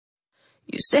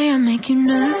You say I make you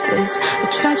nervous, a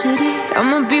tragedy,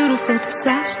 I'm a beautiful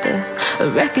disaster, a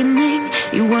reckoning,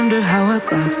 you wonder how I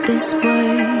got this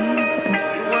way.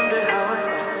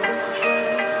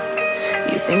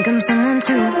 You think I'm someone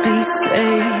to be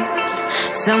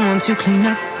saved, someone to clean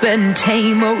up and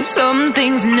tame. Oh, some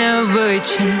things never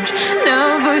change,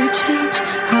 never change.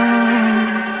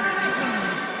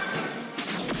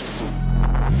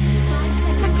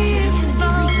 Take me in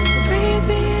slow, breathe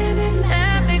me in and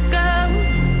let me go.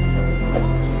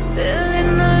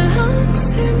 Feeling the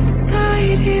lungs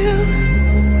inside you,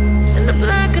 and the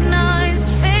blackened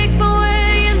eyes make my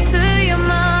way into your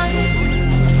mind,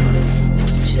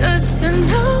 just to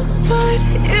know what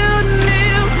you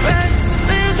knew.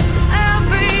 Restless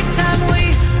every time we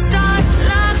start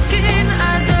locking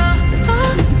eyes up.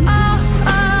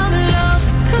 Love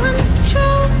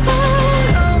control.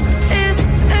 Oh, it's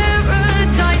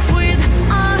paradise with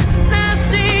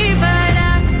honesty, but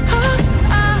I'm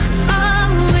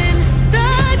in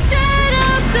the dead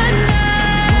of the night.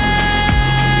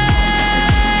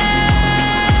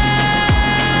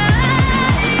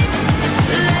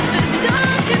 Let the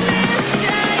darkness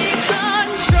take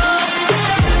control.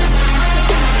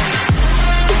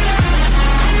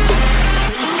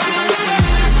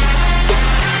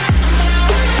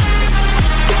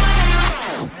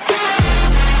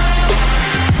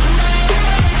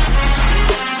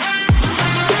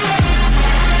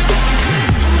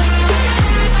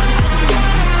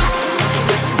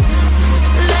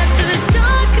 Let the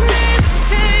darkness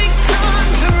take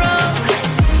control.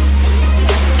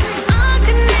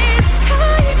 Darkness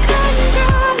take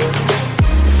control.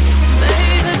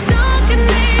 May the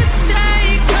darkness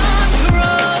take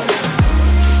control.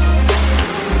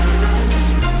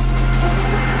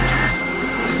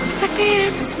 Take me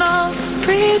in slow,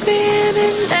 breathe me in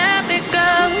and let me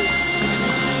go.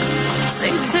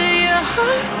 Sink to your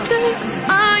heart to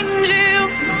find you.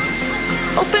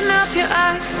 Open up your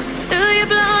eyes till you're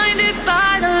blinded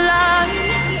by the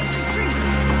lights,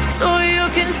 so you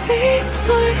can see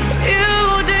what you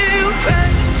do.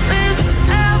 Restless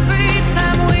every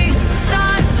time we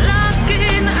start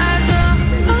locking eyes up.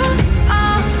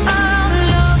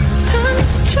 Love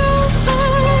control.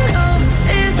 Oh,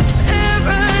 it's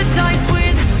paradise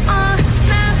with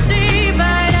honesty,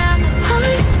 but I'm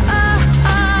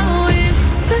in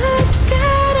the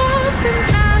dead of the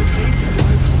night.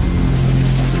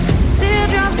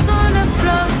 Teardrops on the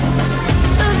floor,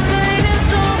 the pain is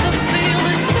on the field,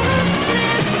 the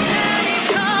darkness take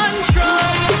control.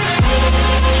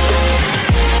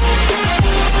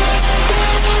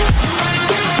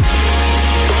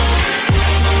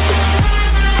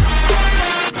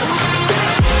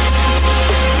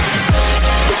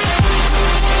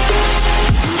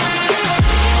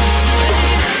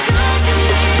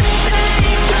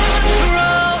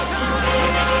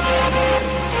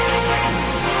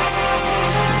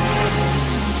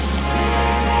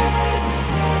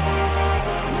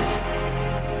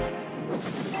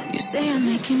 You say I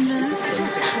make you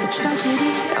nervous, a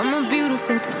tragedy, I'm a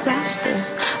beautiful disaster,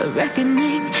 a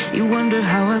reckoning, you wonder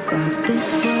how I got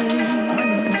this way.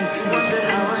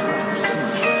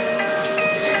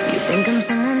 You think I'm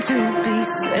someone to be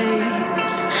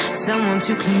saved, someone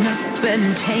to clean up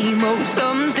and tame. Oh,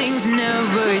 some things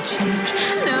never change,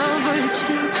 never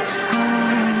change.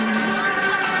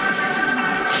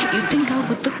 You think I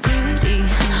would look pretty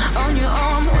on your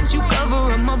arm once you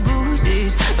cover up my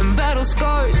bruises and battle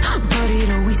scars, but it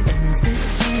always ends the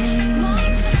same.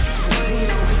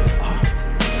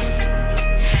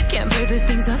 Can't bear the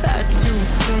things I've had to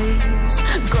face,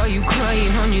 got you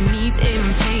crying on your knees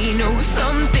in pain. Oh,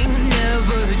 some things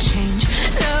never change,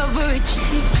 never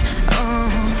change. Oh,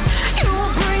 you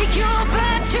will break your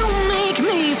back to make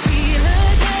me feel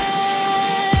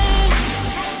again,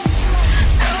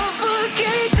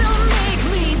 suffocate to make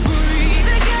me breathe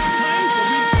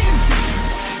again,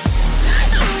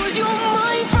 lose your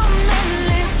mind from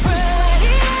endless pain.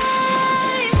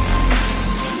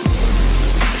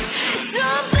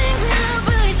 Some things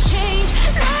never change,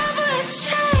 never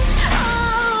change.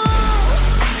 Oh,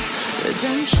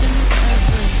 redemption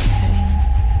never came.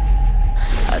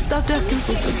 I stopped asking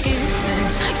for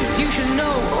forgiveness, cause you should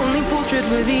know only fools tread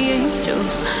where the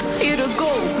angels fear to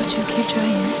go, but you keep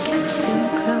trying to get too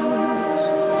close.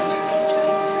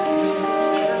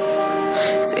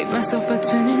 Save myself by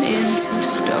turning into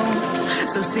stone,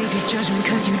 so save your judgment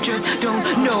cause you just don't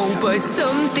know. But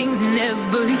some things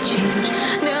never change,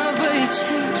 never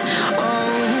change.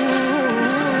 Oh,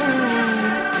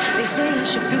 they say I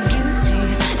should feel guilty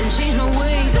and change my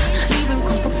ways, leaving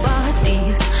crumpled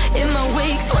bodies in my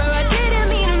wakes where I didn't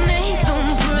mean to make them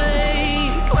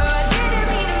break, where I didn't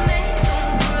mean to make them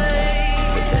break.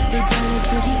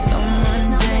 but he's so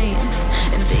mundane.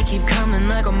 And they keep coming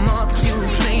like a moth to a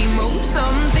flame. Oh,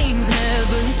 some things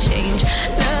never change,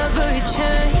 never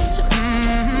change.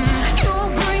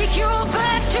 You'll break your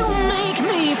back to make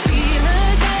me feel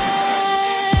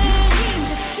again.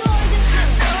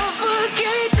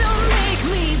 Suffocate to make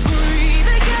me breathe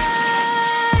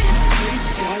again.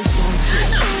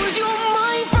 Lose your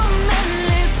mind from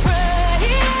endless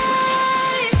pain.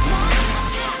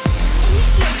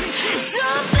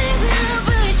 Some things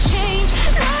never change,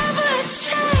 never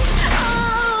change. Oh,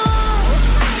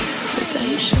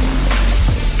 redemption.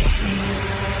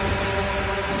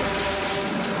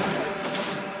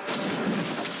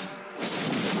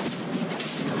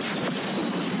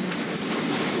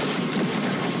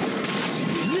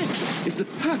 This is the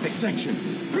perfect section.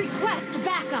 Request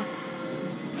backup.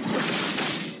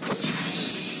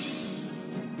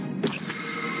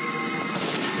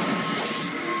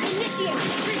 Initiate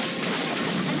retreat.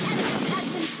 An enemy has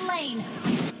been slain.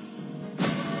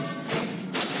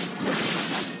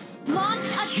 Launch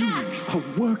attack. Humans are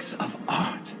works of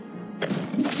art. An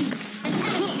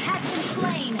enemy has been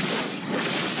slain.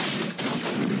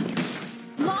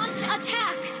 Launch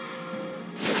attack.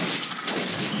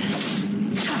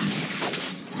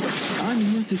 I'm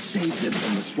here to save them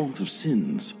from the swamp of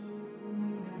sins.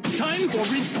 Time for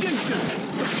redemption!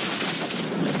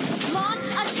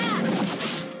 Launch attack.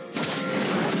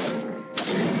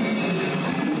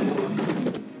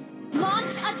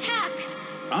 Launch attack.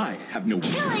 I have no...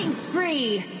 Killing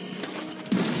spree.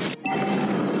 Mega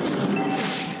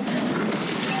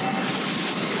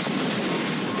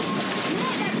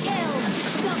kill.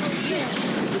 Double kill.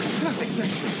 Perfect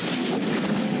section.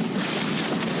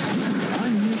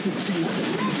 I'm here to save them.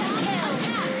 Mega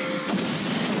kill.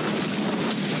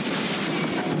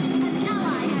 An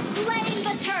ally has slain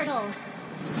the turtle.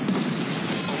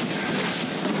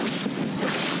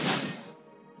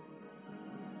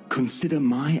 Consider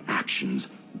my actions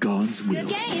God's will. Good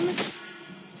game.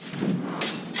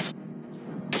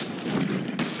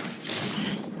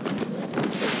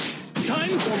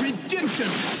 Time for redemption!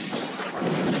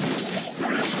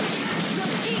 Your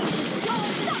team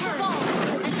stole the turtle.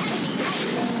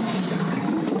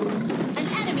 An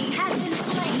enemy has been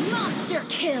slain. Monster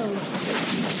kill.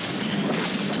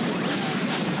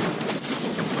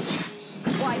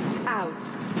 Wiped out.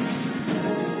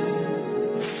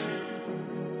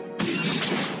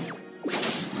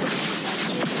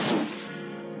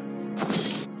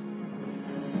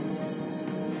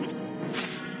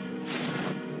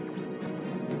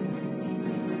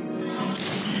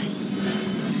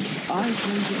 I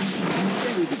pray that you can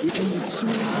bury the within the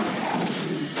soul.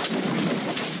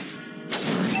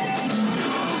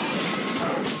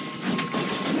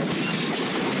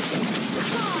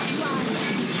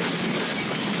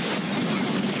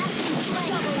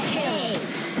 Double kill.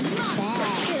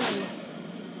 Monster kill.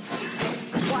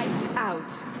 Wiped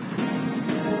out.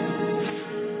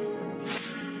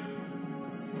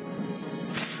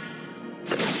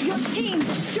 Your team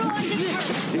destroyed the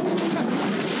turret.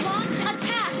 Launch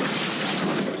attack.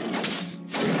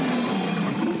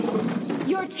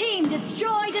 Your team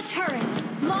destroyed a turret.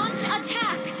 Launch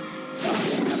attack.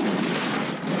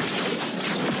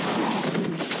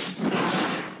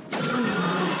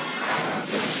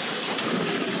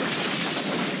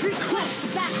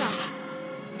 Request backup.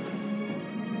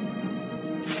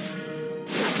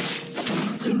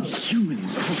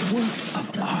 Humans are works of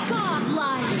art.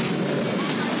 Godlike.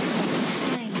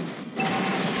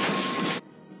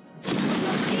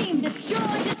 Your team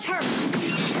destroyed a turret.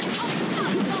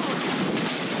 Unstoppable.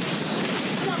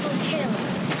 Double kill.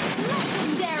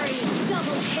 Legendary.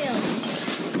 Double kill.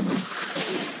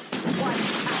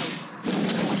 Wiped out.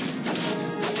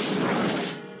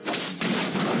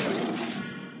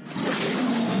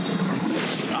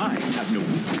 I have no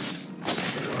weakness.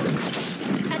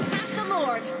 Attack the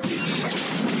Lord.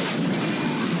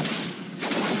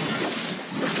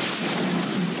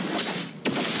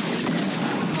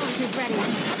 Hold it ready.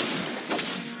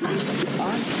 I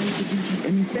pray that you be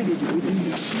embedded within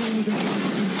the soul of the heart.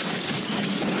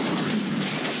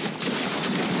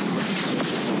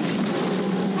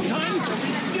 Time for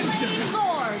redemption! Slain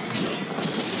Lord.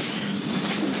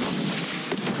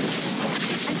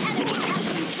 An enemy has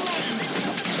been slain.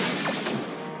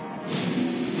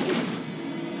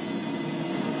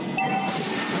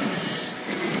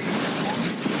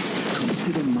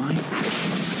 Consider my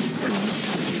actions God's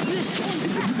will. This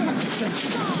is the perfect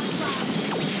section.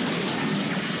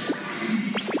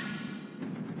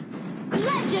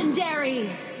 Legendary.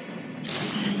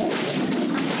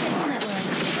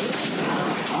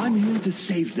 I'm here to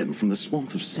save them from the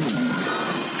swamp of sins.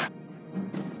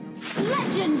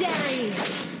 Legendary!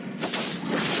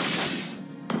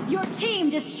 Your team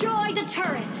destroyed a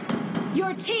turret!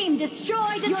 Your team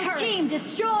destroyed a turret! Your team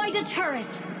destroyed a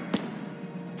turret!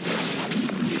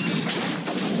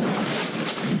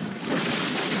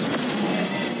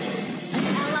 An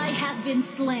ally has been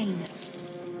slain.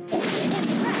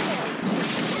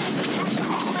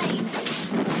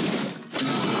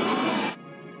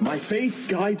 My faith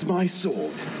guides my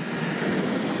sword.